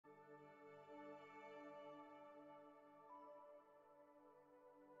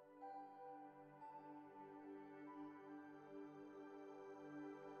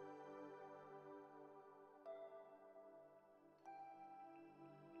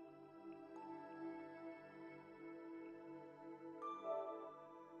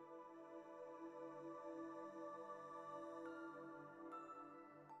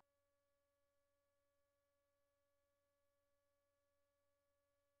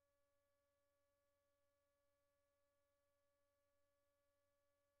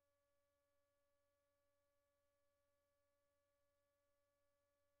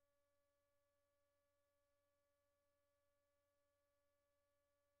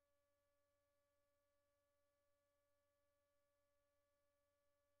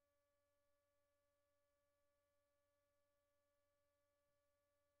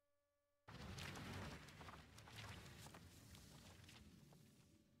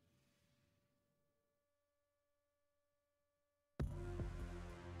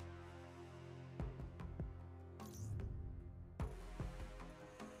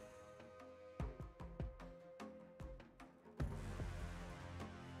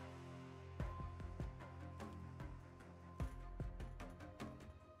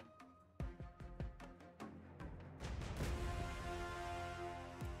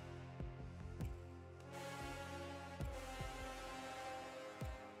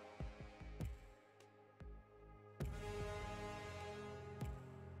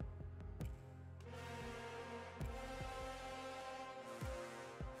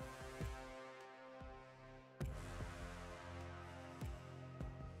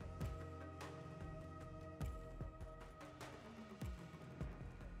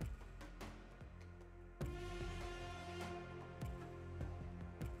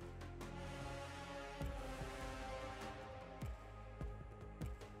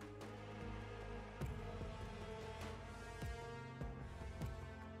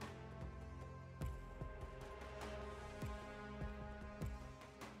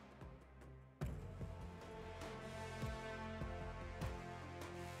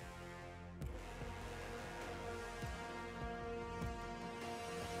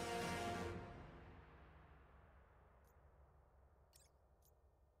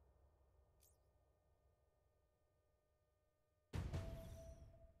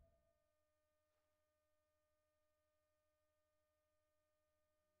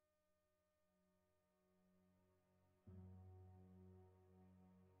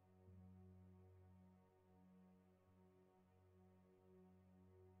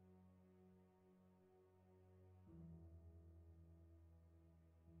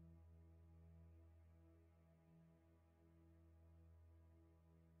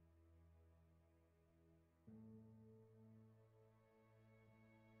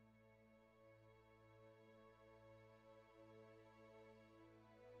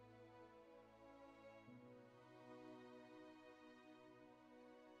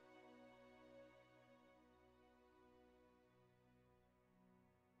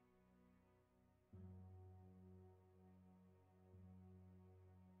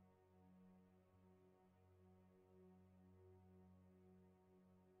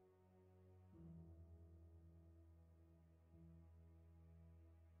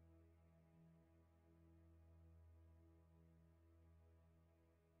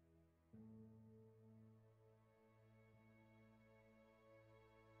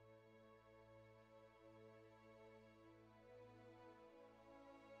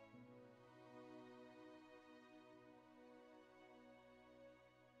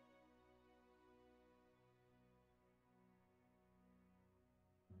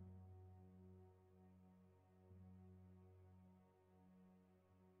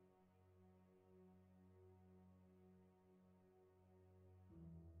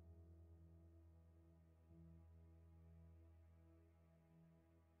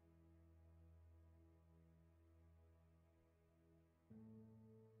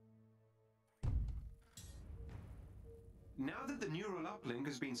Now that the neural uplink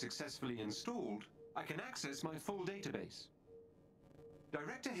has been successfully installed, I can access my full database.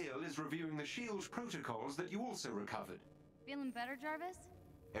 Director Hill is reviewing the SHIELD protocols that you also recovered. Feeling better, Jarvis?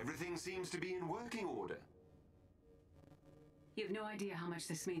 Everything seems to be in working order. You have no idea how much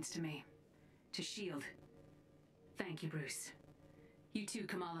this means to me. To SHIELD. Thank you, Bruce. You too,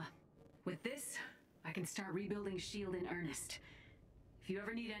 Kamala. With this, I can start rebuilding SHIELD in earnest. If you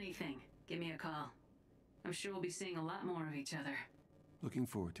ever need anything, give me a call. I'm sure we'll be seeing a lot more of each other. Looking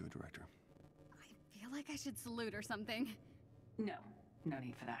forward to it, Director. I feel like I should salute or something. No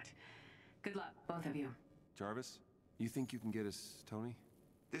need for that. Good luck, both of you. Jarvis, you think you can get us Tony?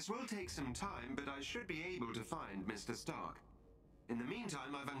 This will take some time, but I should be able to find Mr. Stark. In the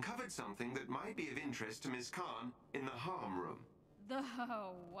meantime, I've uncovered something that might be of interest to Ms. Khan in the harm room. The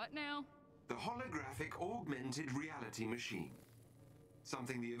what now? The holographic augmented reality machine.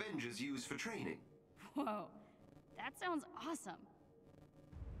 Something the Avengers use for training. Whoa, that sounds awesome.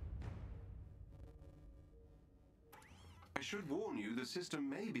 I should warn you, the system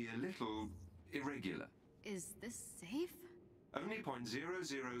may be a little irregular. Is this safe? Only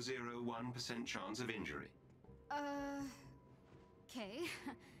 0.0001% chance of injury. Okay.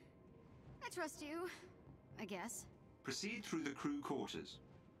 I trust you, I guess. Proceed through the crew quarters.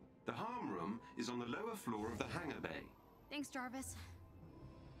 The harm room is on the lower floor of the hangar bay. Thanks, Jarvis.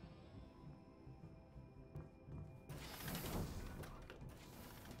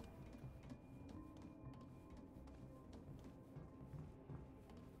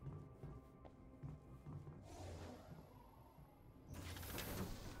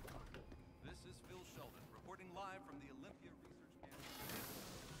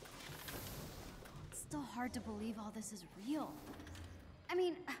 Still hard to believe all this is real. I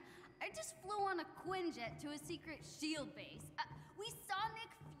mean, I just flew on a Quinjet to a secret SHIELD base. We saw Nick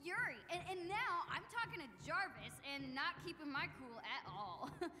Fury, and now I'm talking to Jarvis and not keeping my cool at all.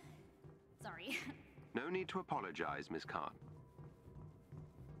 Sorry. No need to apologize, Miss Khan.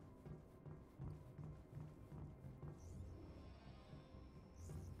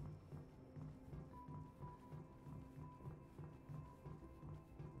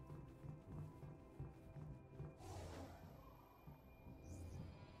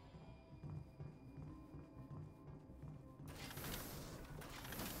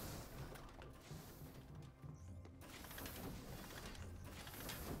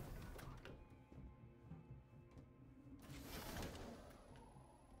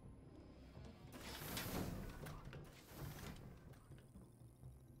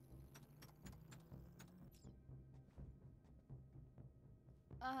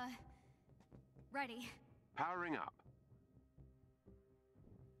 Ready. Powering up.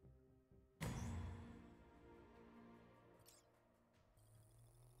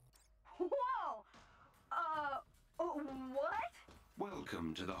 Whoa! What?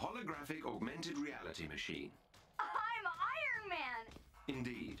 Welcome to the holographic augmented reality machine. I'm Iron Man!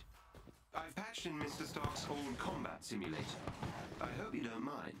 Indeed. I've patched in Mr. Stark's old combat simulator. I hope you don't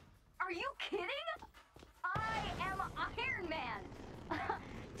mind. Are you kidding? I am Iron Man!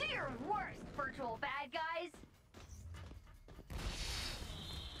 Do your worst, virtual bad guys!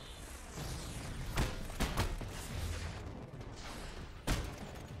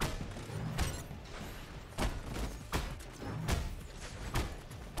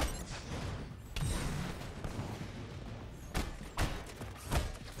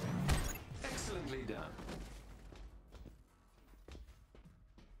 Excellently done.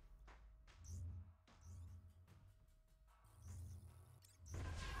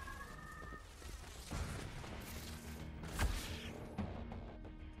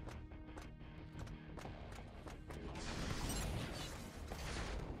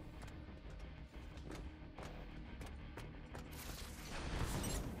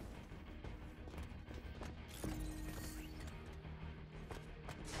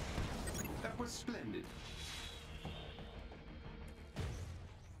 That was splendid.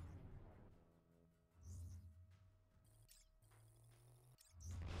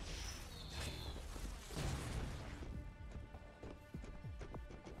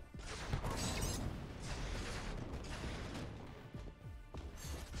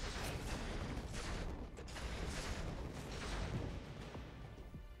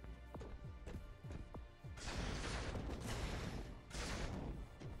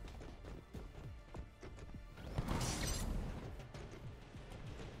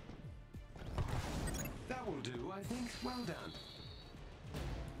 That will do, I think. Well done.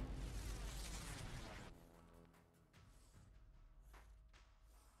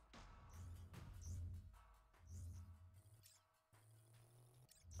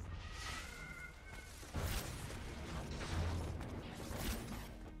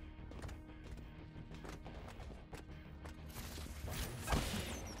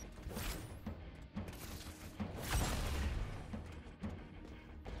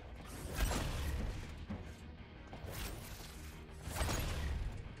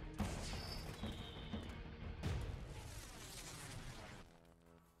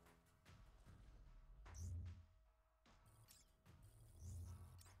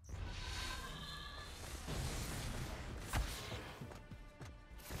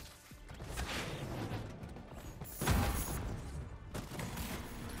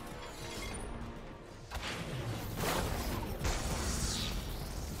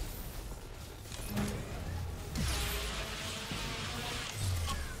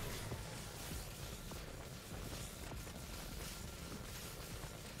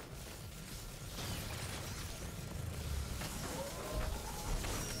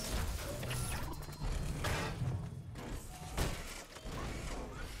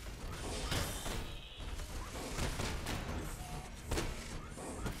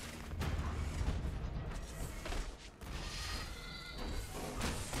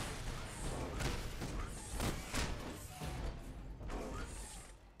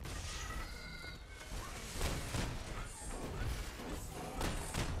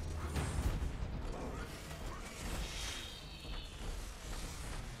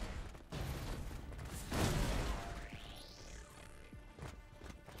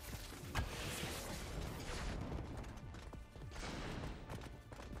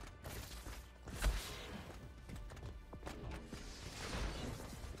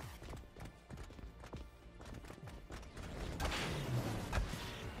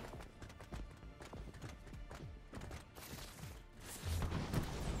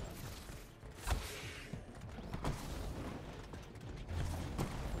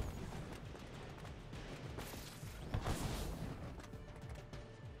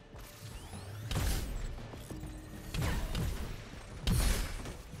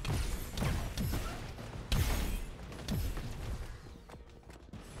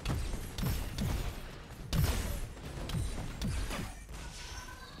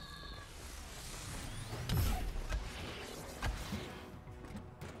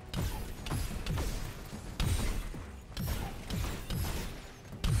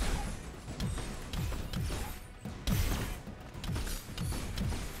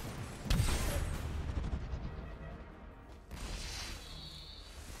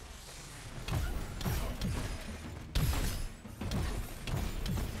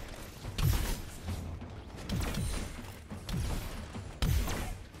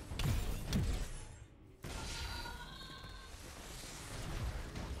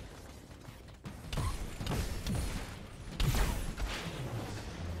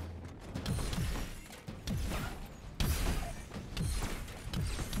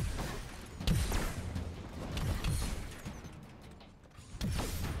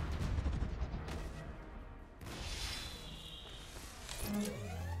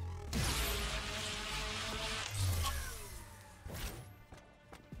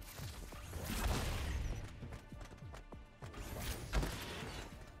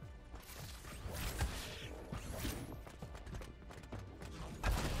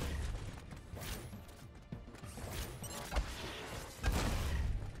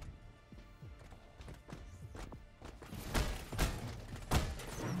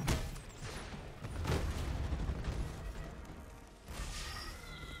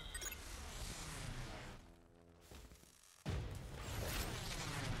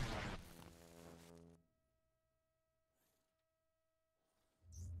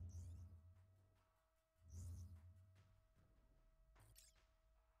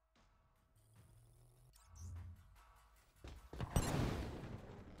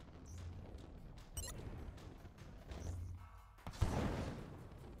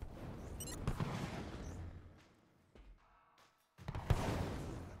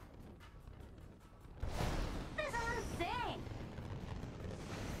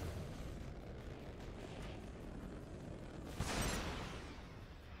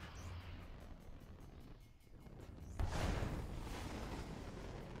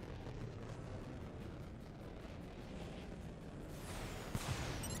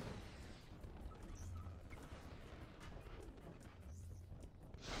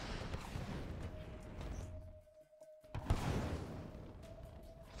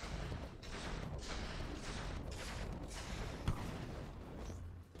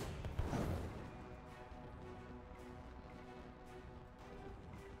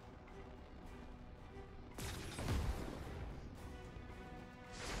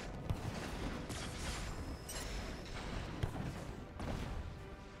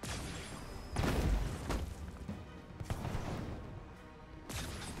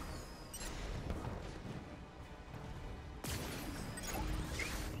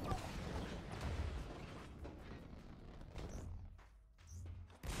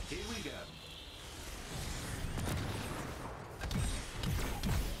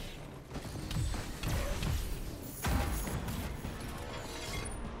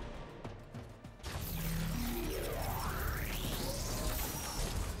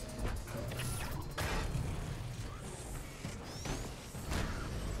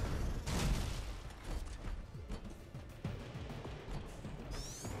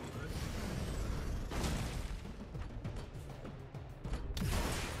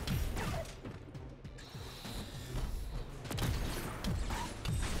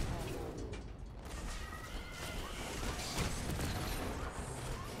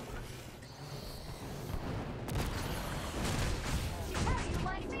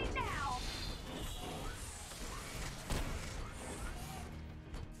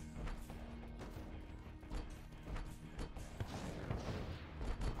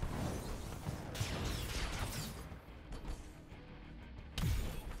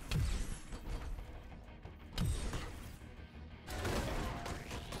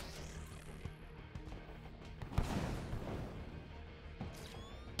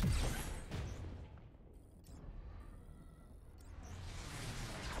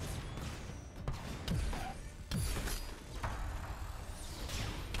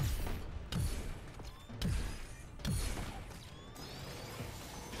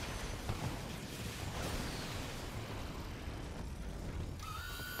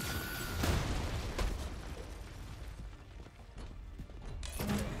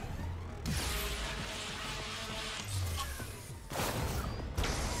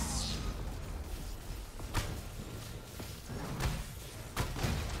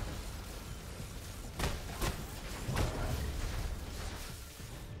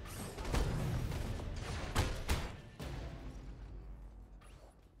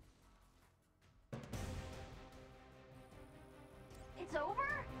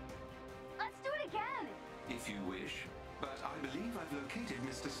 you wish, but I believe I've located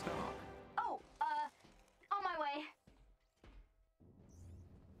Mr. Stark. Oh, on my way.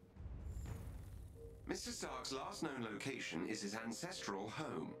 Mr. Stark's last known location is his ancestral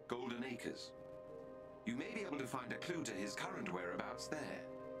home, Golden Acres. You may be able to find a clue to his current whereabouts there.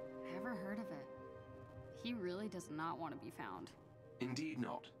 Ever heard of it? He really does not want to be found. Indeed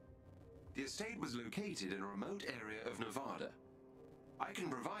not. The estate was located in a remote area of Nevada. I can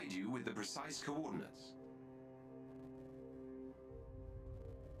provide you with the precise coordinates.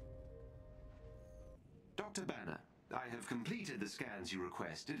 Dr. Banner, I have completed the scans you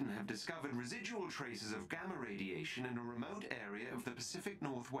requested and have discovered residual traces of gamma radiation in a remote area of the Pacific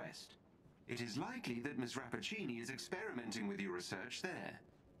Northwest. It is likely that Ms. Rappaccini is experimenting with your research there.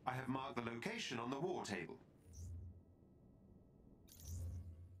 I have marked the location on the war table.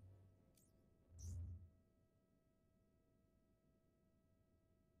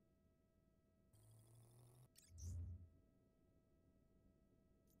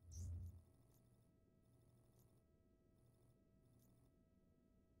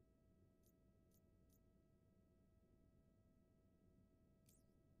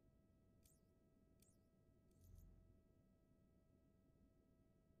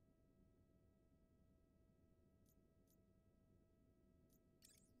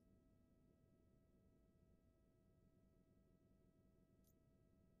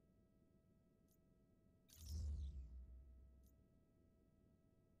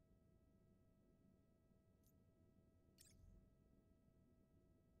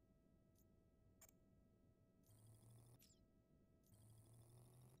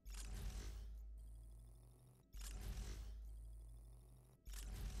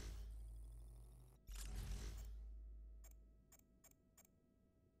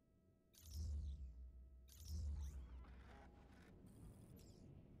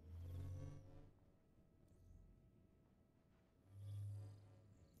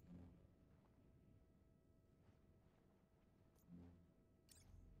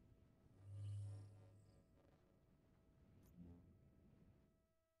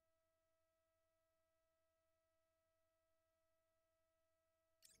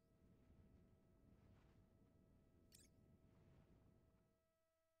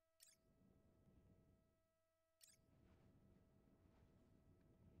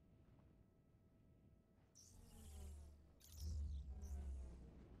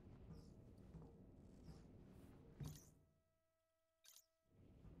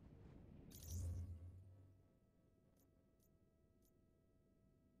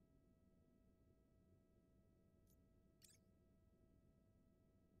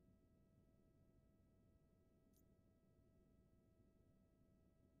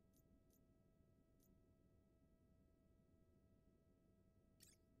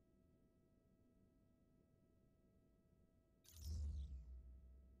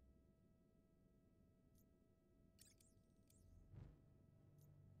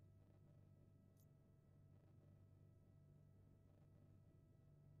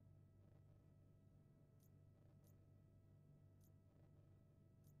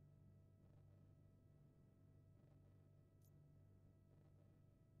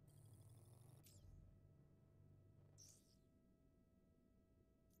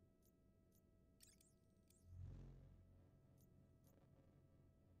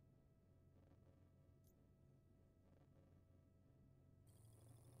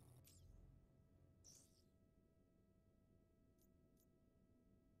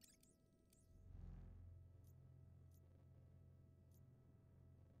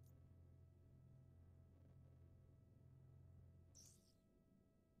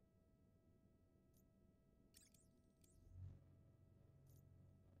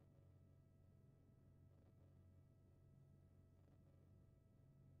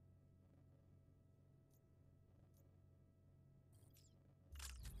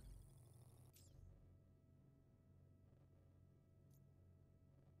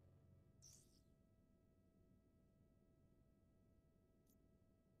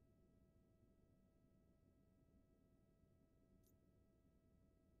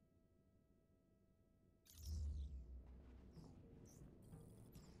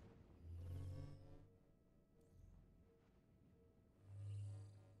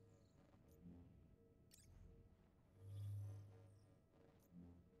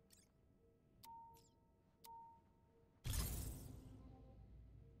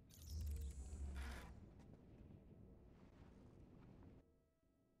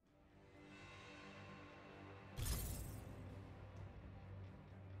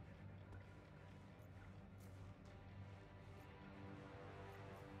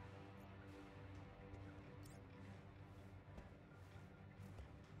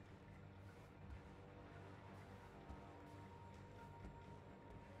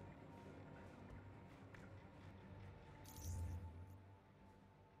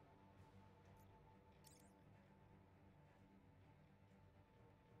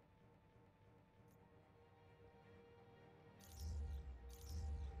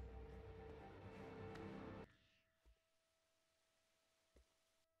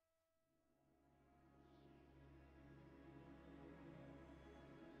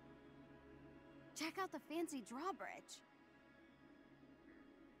 check out the fancy drawbridge.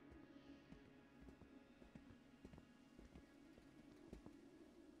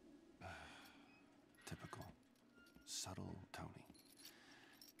 Typical. Subtle Tony.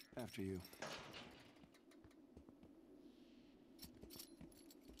 After you.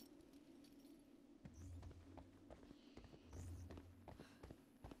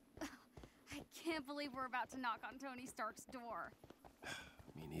 I can't believe we're about to knock on Tony Stark's door.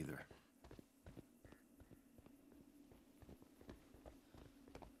 Me neither.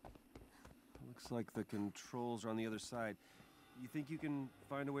 Looks like the controls are on the other side. You think you can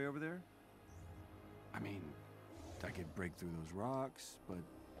find a way over there? I mean, I could break through those rocks, but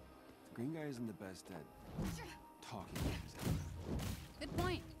the green guy isn't the best at talking. Good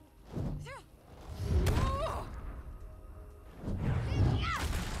point. I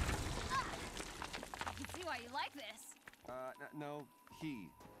can see why you like this. No, he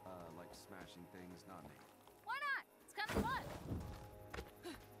likes smashing things, not me. Why not? It's kind of fun.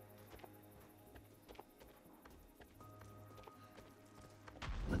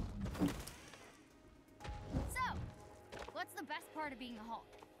 So, what's the best part of being a Hulk?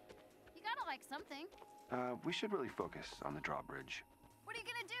 You gotta like something. We should really focus on the drawbridge. What are you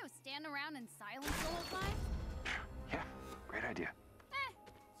gonna do? Stand around in silence the whole time? Yeah, great idea.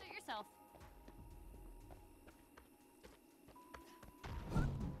 Suit yourself.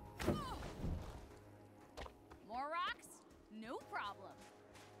 More rocks? No problem.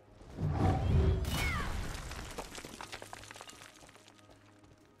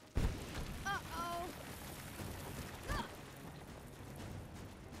 Uh-oh.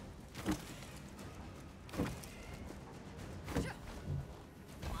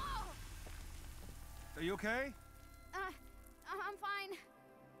 Are you okay? I'm fine.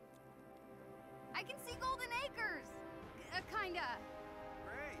 I can see Golden Acres. Kinda.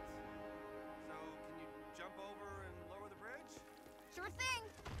 Great. So, can you jump over and lower the bridge? Sure thing.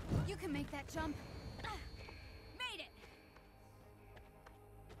 You can make that jump. Made it.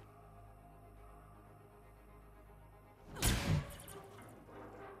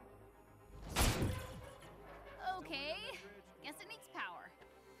 Okay. Guess it needs power.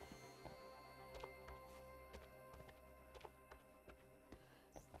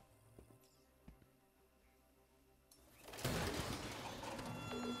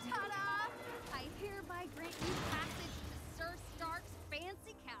 Ta-da! I hereby grant you passage to Sir Stark's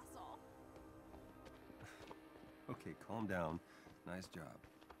fancy castle. Okay, calm down. Nice job.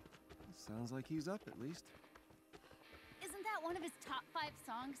 Sounds like he's up, at least. Isn't that one of his top 5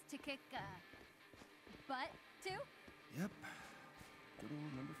 songs to kick, butt to? Yep. Good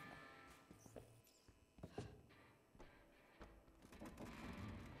old number 4.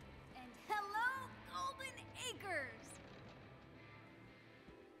 And hello, Golden Acres!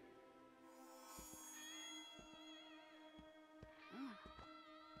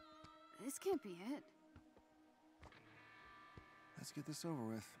 This can't be it. Let's get this over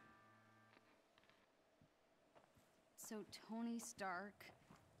with. So Tony Stark,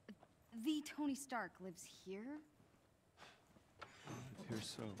 the Tony Stark lives here? It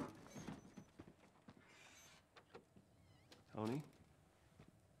appears so. Tony?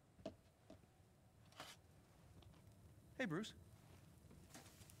 Hey, Bruce.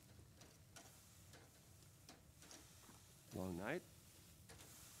 Long night?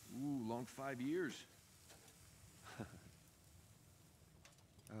 Ooh, long 5 years.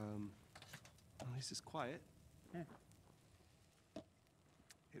 At least it's quiet.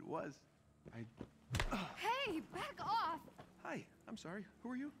 It was. Hey, back off! Hi, I'm sorry.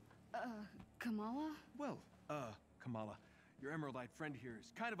 Who are you? Kamala? Well, Kamala, your Emeraldite friend here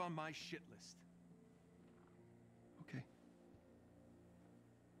is kind of on my shit list. Okay.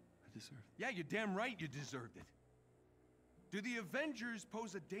 I deserve it. Yeah, you're damn right you deserved it. Do the Avengers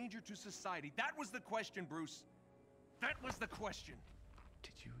pose a danger to society? That was the question, Bruce. That was the question.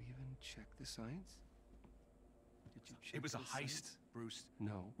 Did you even check the science? Did you check It was a the heist, science? Bruce.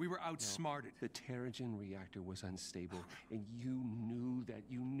 No. We were no. outsmarted. The Terrigen reactor was unstable, and you knew that,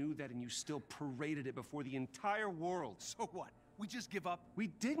 and you still paraded it before the entire world. So what? We just give up? We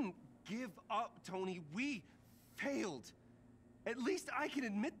didn't give up, Tony. We failed. At least I can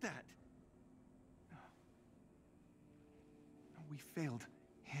admit that. No, we failed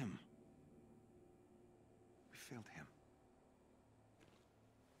him. We failed him.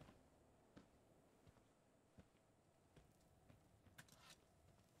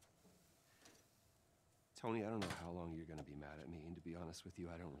 Tony, I don't know how long you're gonna be mad at me, and to be honest with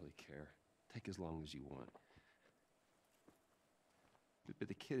you, I don't really care. Take as long as you want. But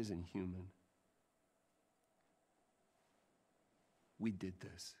the kid isn't human. We did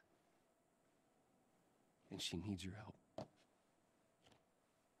this. and she needs your help.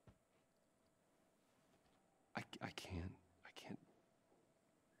 I can't.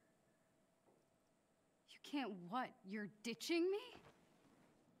 You can't what? You're ditching me?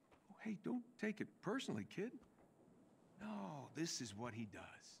 Oh, hey, don't take it personally, kid. No, this is what he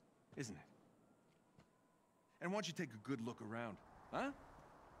does, isn't it? And why don't you take a good look around, huh?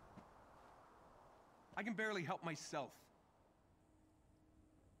 I can barely help myself.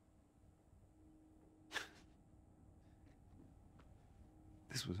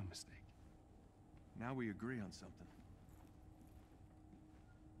 This was a mistake. Now we agree on something.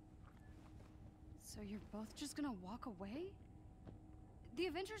 So you're both just gonna walk away? The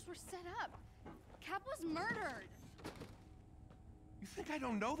Avengers were set up. Cap was murdered. You think I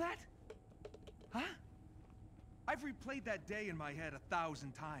don't know that? Huh? I've replayed that day in my head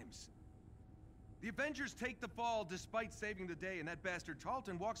 1,000 times. The Avengers take the fall despite saving the day, and that bastard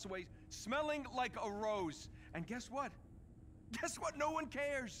Tarleton walks away smelling like a rose. And guess what? Guess what? No one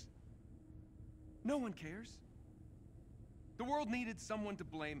cares. No one cares. The world needed someone to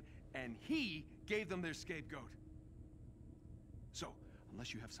blame, and he gave them their scapegoat. So,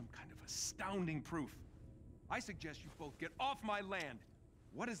 unless you have some kind of astounding proof, I suggest you both get off my land.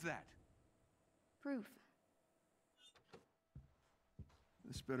 What is that? Proof.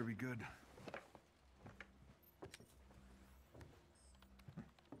 This better be good.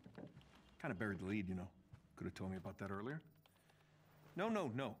 Kind of buried the lead, you know. Could have told me about that earlier. No.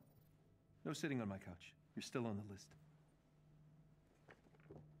 No sitting on my couch. You're still on the list.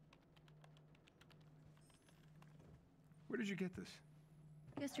 Where did you get this?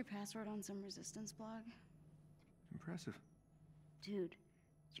 Guessed your password on some resistance blog? Impressive. Dude,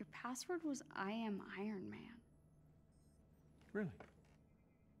 your password was I am Iron Man. Really?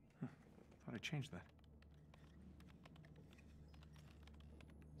 Huh. Thought I changed that.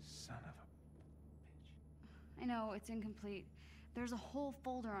 Son of a... I know, it's incomplete. There's a whole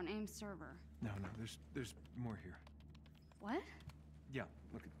folder on AIM's server. No, there's more here. What? Yeah,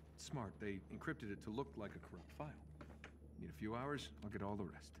 look, it's smart. They encrypted it to look like a corrupt file. Need a few hours, I'll get all the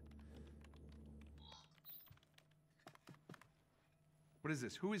rest. What is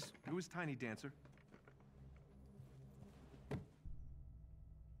this? Who is Tiny Dancer?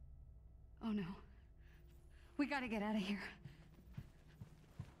 Oh no. We gotta get out of here.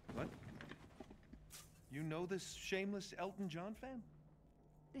 What? You know this shameless Elton John fan?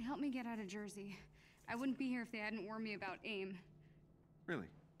 They helped me get out of Jersey. I wouldn't be here if they hadn't warned me about AIM. Really?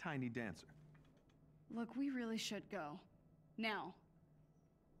 Tiny Dancer? Look, we really should go. Now.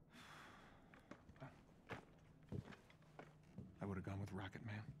 I would have gone with Rocket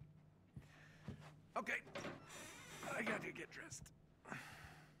Man. Okay. I got to get dressed.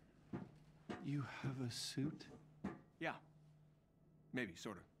 You have a suit? Yeah. Maybe,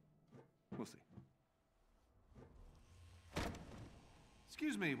 sort of. We'll see.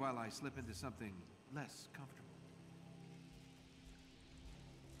 Excuse me while I slip into something less comfortable.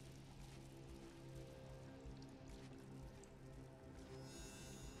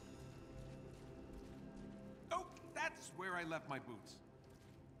 Oh, that's where I left my boots.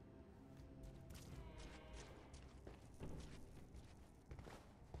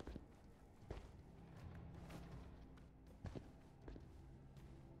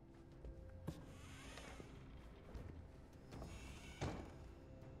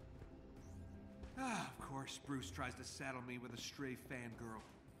 Of course, Bruce tries to saddle me with a stray fangirl.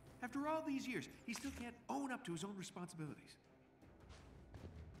 After all these years, he still can't own up to his own responsibilities.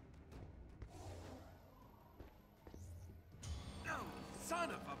 No, son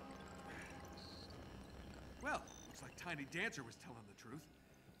of a... Well, looks like Tiny Dancer was telling the truth.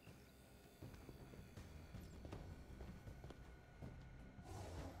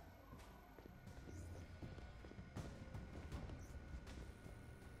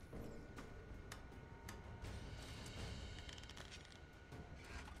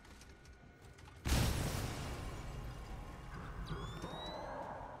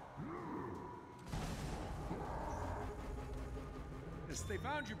 Yes, they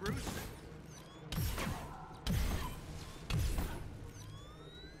found you, Bruce.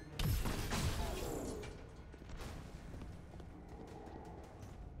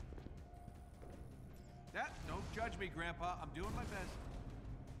 Yeah, don't judge me, Grandpa. I'm doing my best.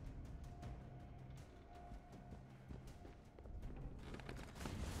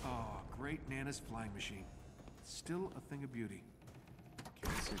 Oh, great Nana's flying machine. Still a thing of beauty.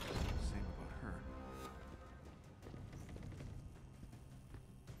 Can't say the same about her.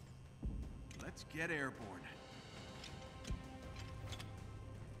 Let's get airborne.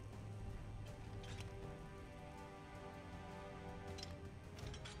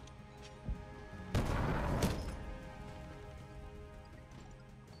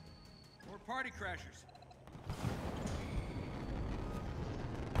 party crashers.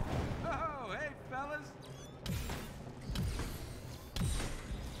 Oh, hey, fellas.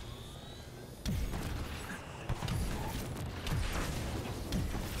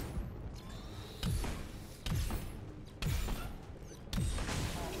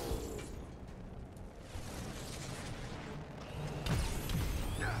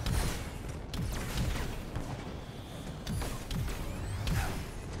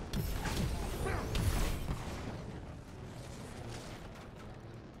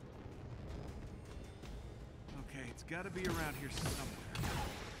 It's gotta be around here somewhere.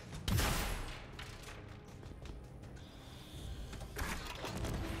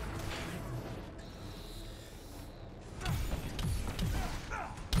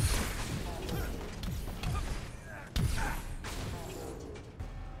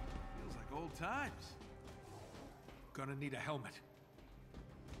 Feels like old times. Gonna need a helmet.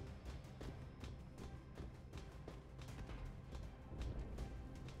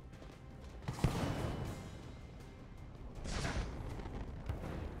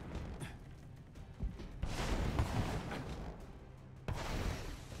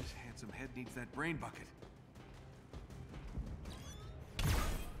 Head needs that brain bucket.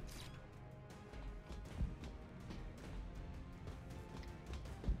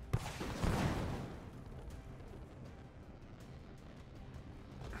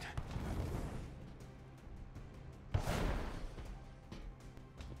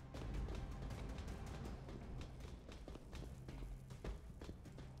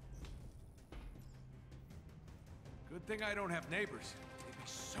 Good thing I don't have neighbors. They'd be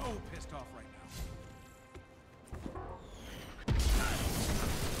so pissed off right now.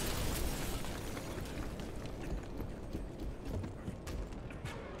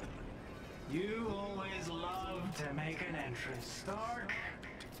 You always love to make an entrance, Stark.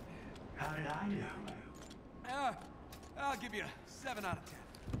 How did I do? I'll give you a 7 out of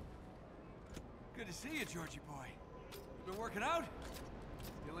 10. Good to see you, Georgie boy. You been working out?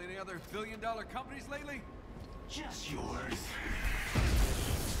 Still any other billion-dollar companies lately? Just yours.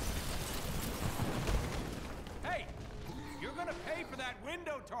 Hey! You're gonna pay for that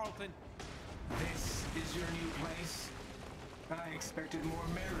window, Tarleton! This is your new place? I expected more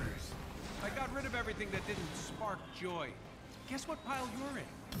mirrors. I got rid of everything that didn't spark joy. Guess what pile you're in?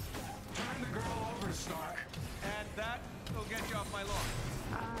 Turn the girl over, Stark. And that will get you off my lawn.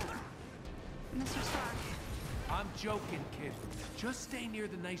 Mr. Stark. I'm joking, kid. Just stay near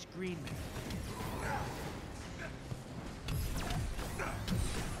the nice green man.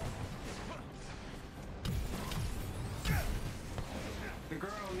 The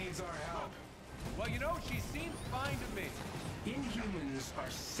girl needs our help. Well, you know, she seems fine to me. Inhumans are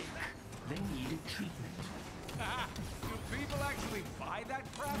sick. They need treatment. Do people actually buy that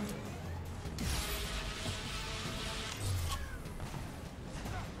crap?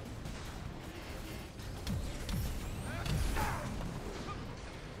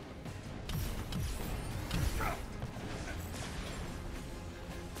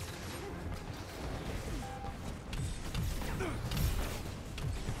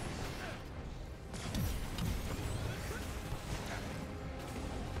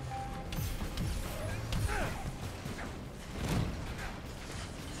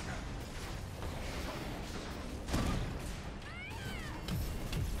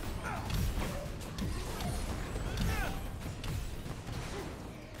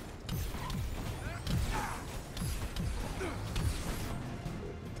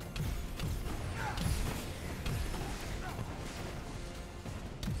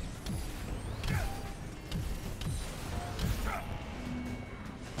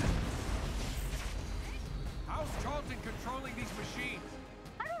 Controlling these machines?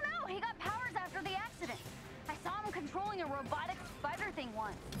 I don't know. He got powers after the accident. I saw him controlling a robotic spider thing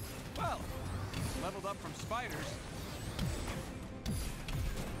once. Well, leveled up from spiders.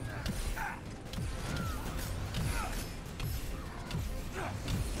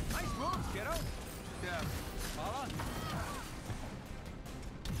 Nice moves, kiddo. Yeah, Paula?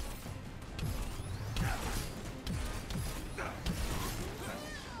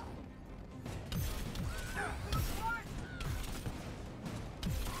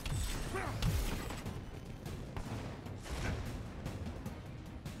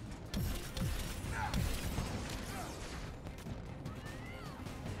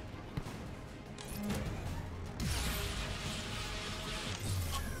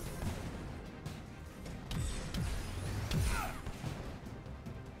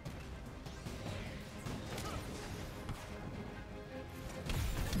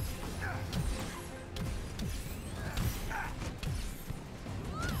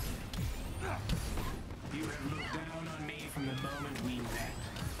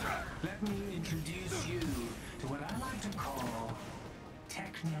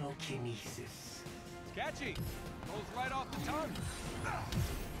 telekinesis. It's catchy. Rolls right off the tongue.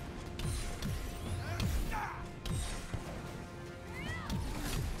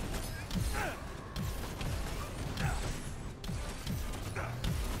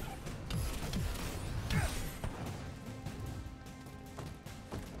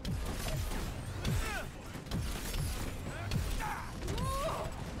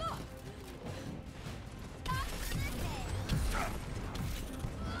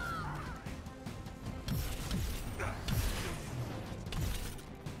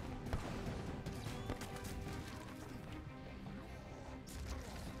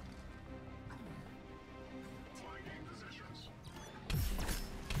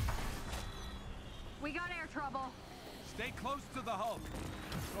 We got air trouble. Stay close to the Hulk.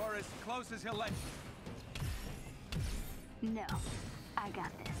 Or as close as he'll let you. No, I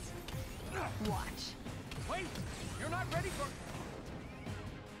got this. Watch. Wait! You're not ready for...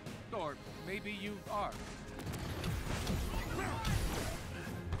 Or maybe you are.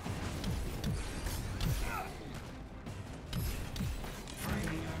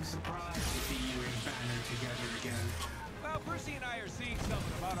 Frankly, I'm surprised to see you and Banner together again. Well, Percy and I are seeing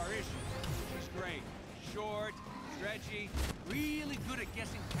something about our issue. He's great. Short, stretchy, really good at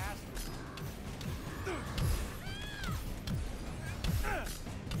guessing past us.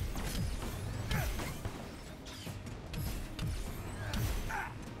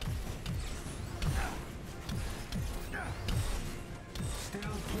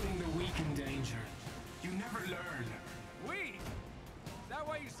 Still putting the weak in danger. You never learn. We? Is that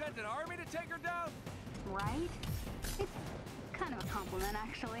why you sent an army to take her down? Right? It's kind of a compliment,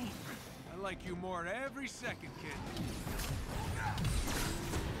 actually. I like you more every second, kid.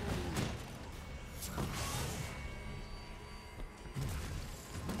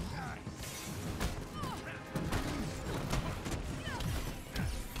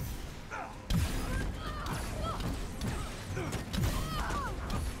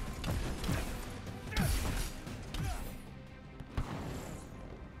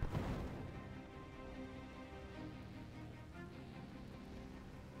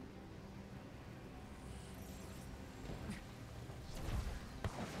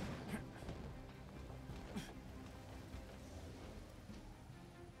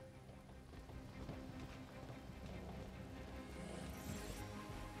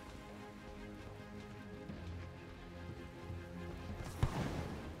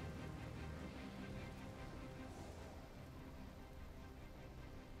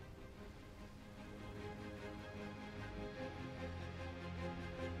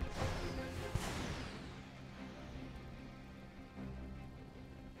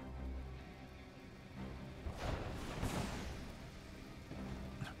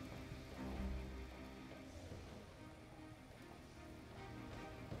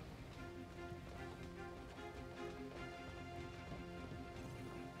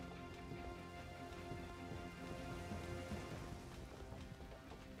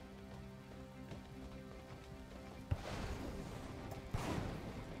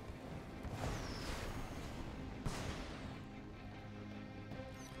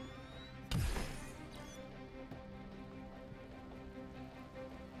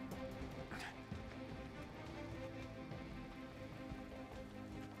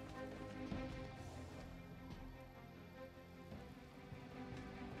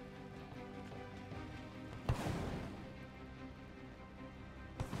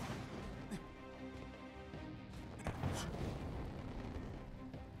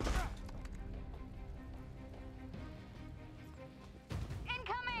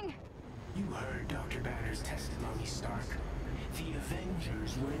 You heard Dr. Banner's testimony, Stark. The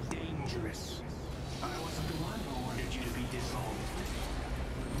Avengers were dangerous. I wasn't the one who ordered you to be disowned.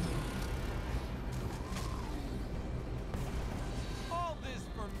 All this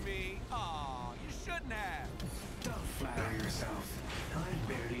for me? Aw, you shouldn't have. Don't flatter yourself.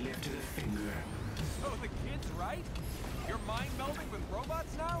 I barely lifted a finger. So the kid's right? You're mind melding with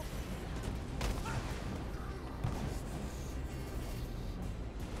robots now?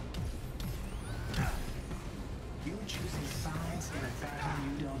 You're choosing sides in a battle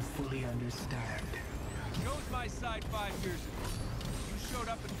you don't fully understand. Chose my side 5 years ago. You showed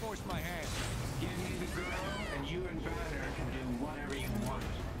up and forced my hand. Give me the girl, and you and Banner can do whatever you want.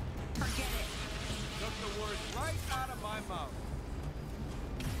 Forget it. Took the words right out of my mouth.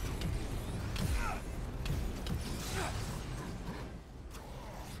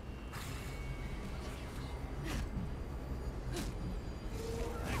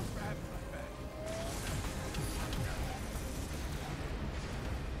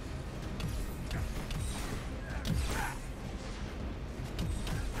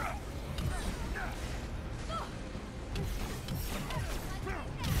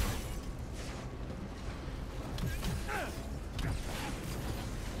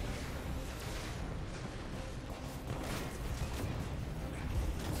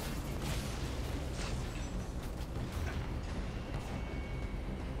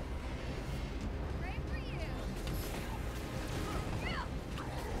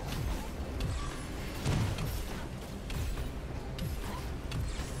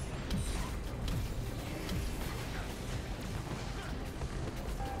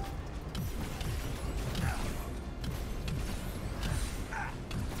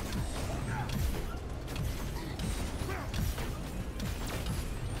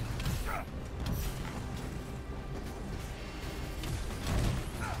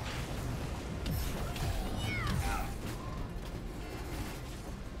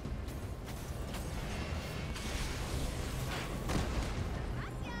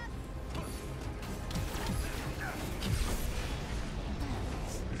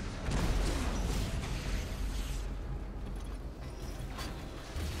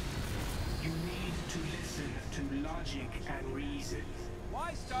 logic and reason.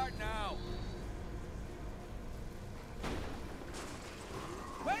 Why start now?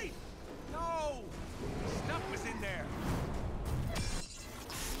 Wait! No! Stuff was in there.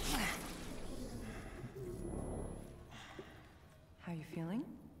 How you feeling?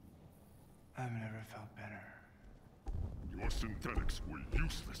 I've never felt better. Your synthetics were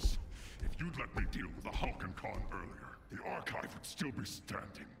useless. If you'd let me deal with the Halcon earlier, the archive would still be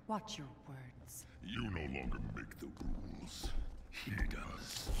standing. Watch your words. You no longer make the rules. He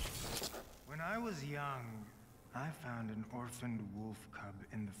does. When I was young, I found an orphaned wolf cub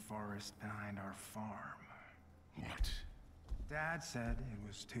in the forest behind our farm. What? Dad said it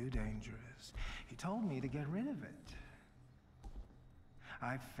was too dangerous. He told me to get rid of it.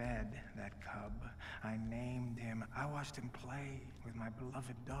 I fed that cub. I named him. I watched him play with my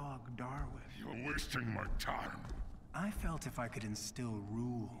beloved dog, Darwin. You're wasting my time. I felt if I could instill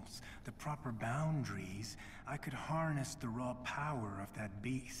rules, the proper boundaries, I could harness the raw power of that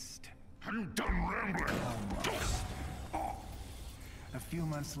beast. Have you done rambling? Almost. A few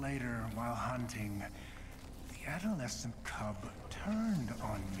months later, while hunting, the adolescent cub turned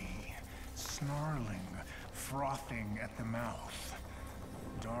on me, snarling, frothing at the mouth.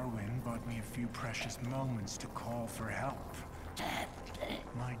 Darwin bought me a few precious moments to call for help.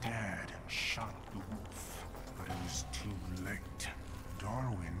 My dad shot the wolf, but it was too late.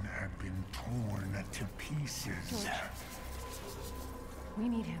 Darwin had been torn to pieces. George. We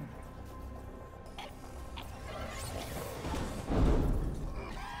need him.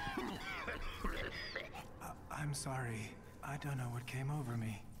 I'm sorry. I don't know what came over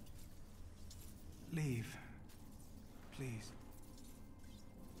me. Leave. Please.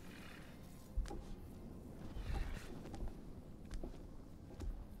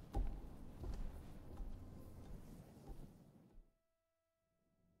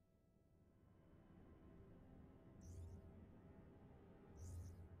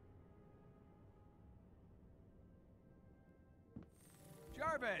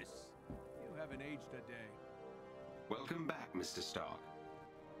 Jarvis! You haven't aged a day. Welcome back, Mr. Stark.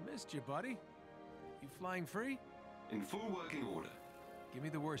 Missed you, buddy. You flying free? In full working order. Give me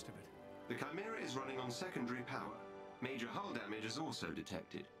the worst of it. The Chimera is running on secondary power. Major hull damage is also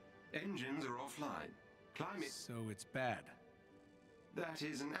detected. Engines are offline. Climate... So it's bad. That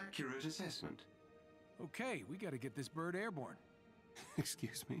is an accurate assessment. Okay, we gotta get this bird airborne.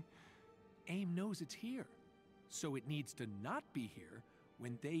 Excuse me? AIM knows it's here. So it needs to not be here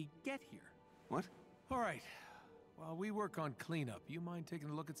when they get here. What? All right. While we work on cleanup, you mind taking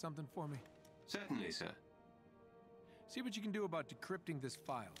a look at something for me? Certainly, sir. See what you can do about decrypting this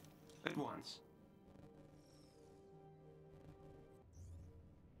file. At once.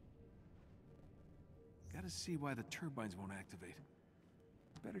 Gotta see why the turbines won't activate.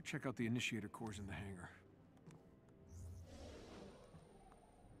 Better check out the initiator cores in the hangar.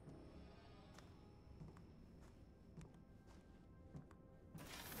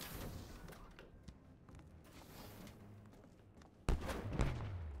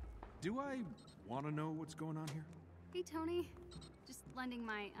 Do I want to know what's going on here? Hey, Tony. Just lending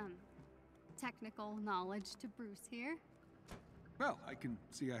my, technical knowledge to Bruce here. Well, I can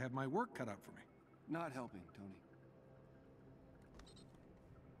see I have my work cut out for me. Not helping, Tony.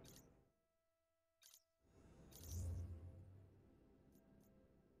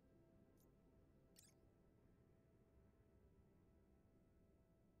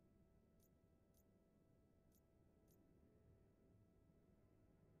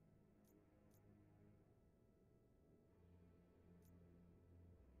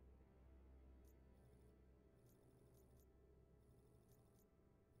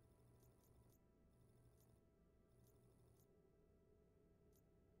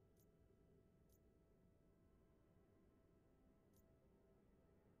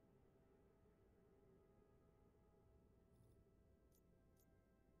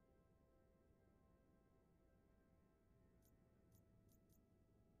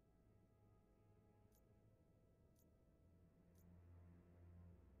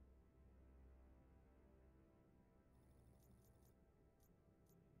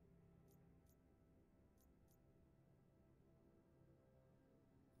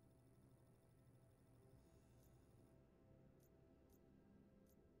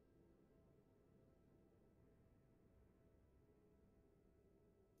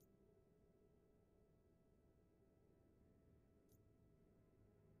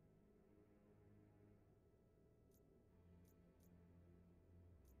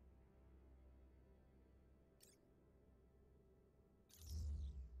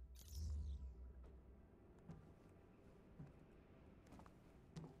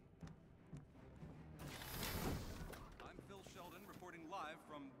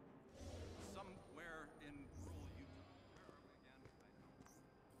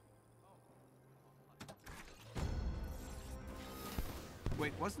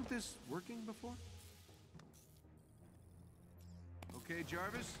 Wait, wasn't this working before? Okay,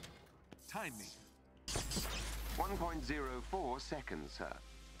 Jarvis. Time me. 1.04 seconds, sir.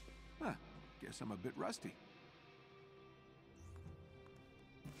 Huh. Guess I'm a bit rusty.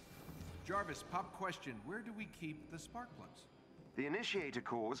 Jarvis, pop question. Where do we keep the spark plugs? The initiator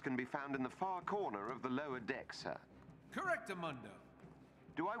cores can be found in the far corner of the lower deck, sir. Correctamundo.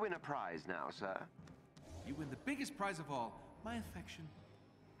 Do I win a prize now, sir? You win the biggest prize of all, my affection.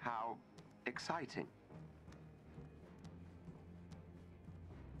 How exciting.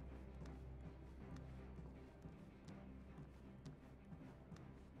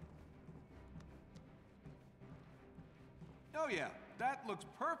 Oh yeah, that looks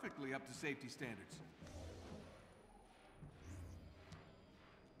perfectly up to safety standards.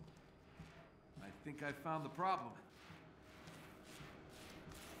 I think I found the problem.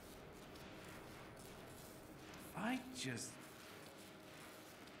 I just...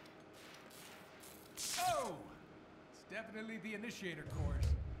 Oh! It's definitely the initiator cores.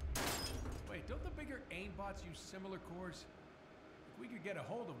 Wait, don't the bigger aimbots use similar cores? If we could get a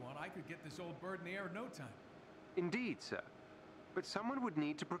hold of one, I could get this old bird in the air in no time. Indeed, sir. But someone would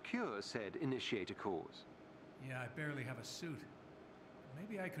need to procure said initiator cores. Yeah, I barely have a suit.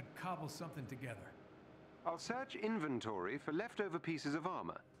 Maybe I could cobble something together. I'll search inventory for leftover pieces of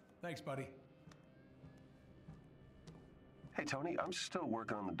armor. Thanks, buddy. Hey, Tony, I'm still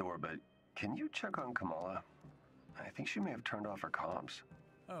working on the door, but can you check on Kamala? I think she may have turned off her comms.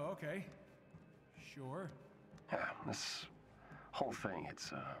 Oh, okay. Sure. Yeah, this whole thing,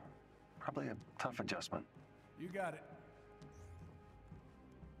 it's probably a tough adjustment. You got it.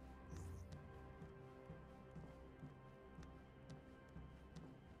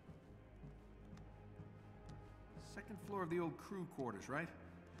 Second floor of the old crew quarters, right?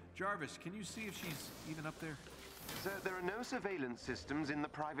 Jarvis, can you see if she's even up there? Sir, there are no surveillance systems in the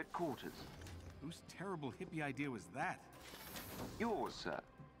private quarters. Whose terrible hippie idea was that? Yours, sir.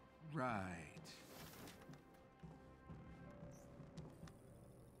 Right.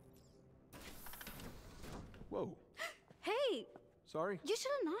 Whoa. Hey! Sorry? You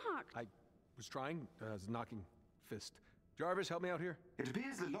should have knocked. I was trying. Was knocking fist. Jarvis, help me out here. It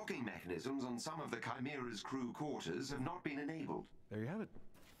appears the locking mechanisms on some of the Chimera's crew quarters have not been enabled. There you have it.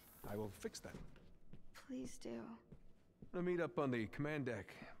 I will fix that. Please do. I'll meet up on the command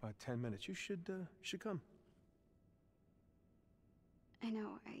deck about 10 minutes. You should come. I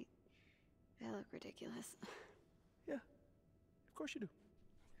know, I look ridiculous. Yeah, of course you do.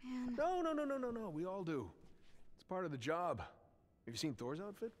 Man. No. We all do. It's part of the job. Have you seen Thor's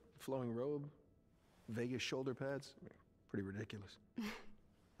outfit? Flowing robe, Vegas shoulder pads. I mean, pretty ridiculous.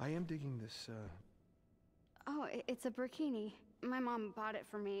 I am digging this, Oh, it's a burkini. My mom bought it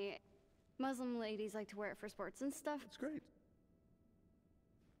for me. Muslim ladies like to wear it for sports and stuff. It's great.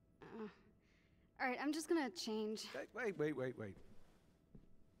 All right, I'm just gonna change. Wait.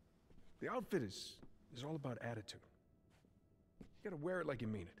 The outfit is all about attitude. You gotta wear it like you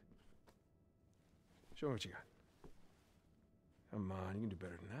mean it. Show me what you got. Come on, you can do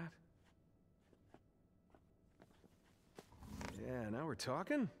better than that. Yeah, now we're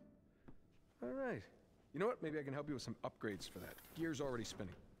talking. All right. You know what? Maybe I can help you with some upgrades for that. Gear's already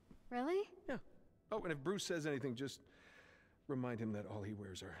spinning. Really? Yeah. Oh, and if Bruce says anything, just remind him that all he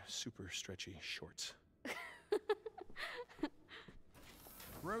wears are super stretchy shorts.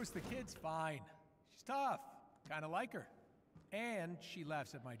 Bruce, the kid's fine. She's tough. Kinda like her. And she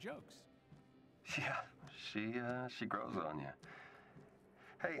laughs at my jokes. Yeah, she grows on you.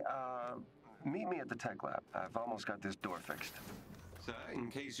 Hey, meet me at the tech lab. I've almost got this door fixed. Sir,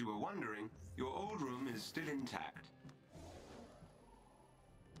 in case you were wondering, your old room is still intact.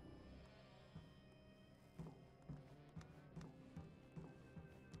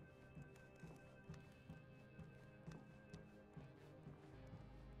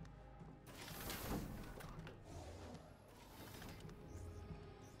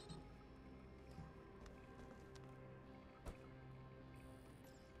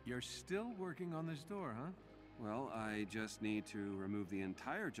 You're still working on this door, huh? Well, I just need to remove the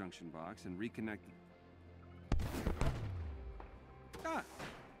entire junction box and reconnect. Ah!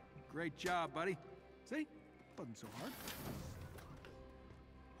 Great job, buddy. See? Wasn't so hard.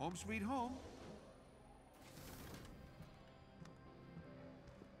 Home sweet home.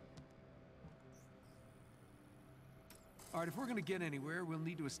 All right, if we're gonna get anywhere, we'll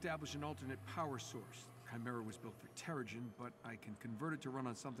need to establish an alternate power source. Chimera was built for Terrigen, but I can convert it to run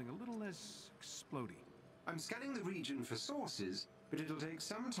on something a little less explodey. I'm scanning the region for sources, but it'll take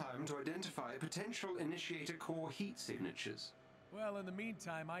some time to identify potential initiator core heat signatures. Well, in the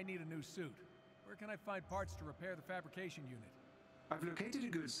meantime, I need a new suit. Where can I find parts to repair the fabrication unit? I've located a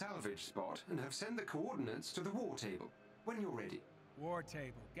good salvage spot and have sent the coordinates to the war table. When you're ready. War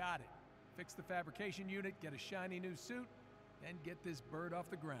table, got it. Fix the fabrication unit, get a shiny new suit, then get this bird off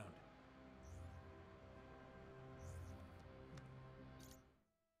the ground.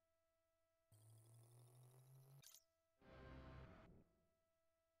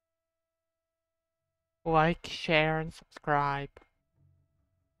 Like, share, and subscribe.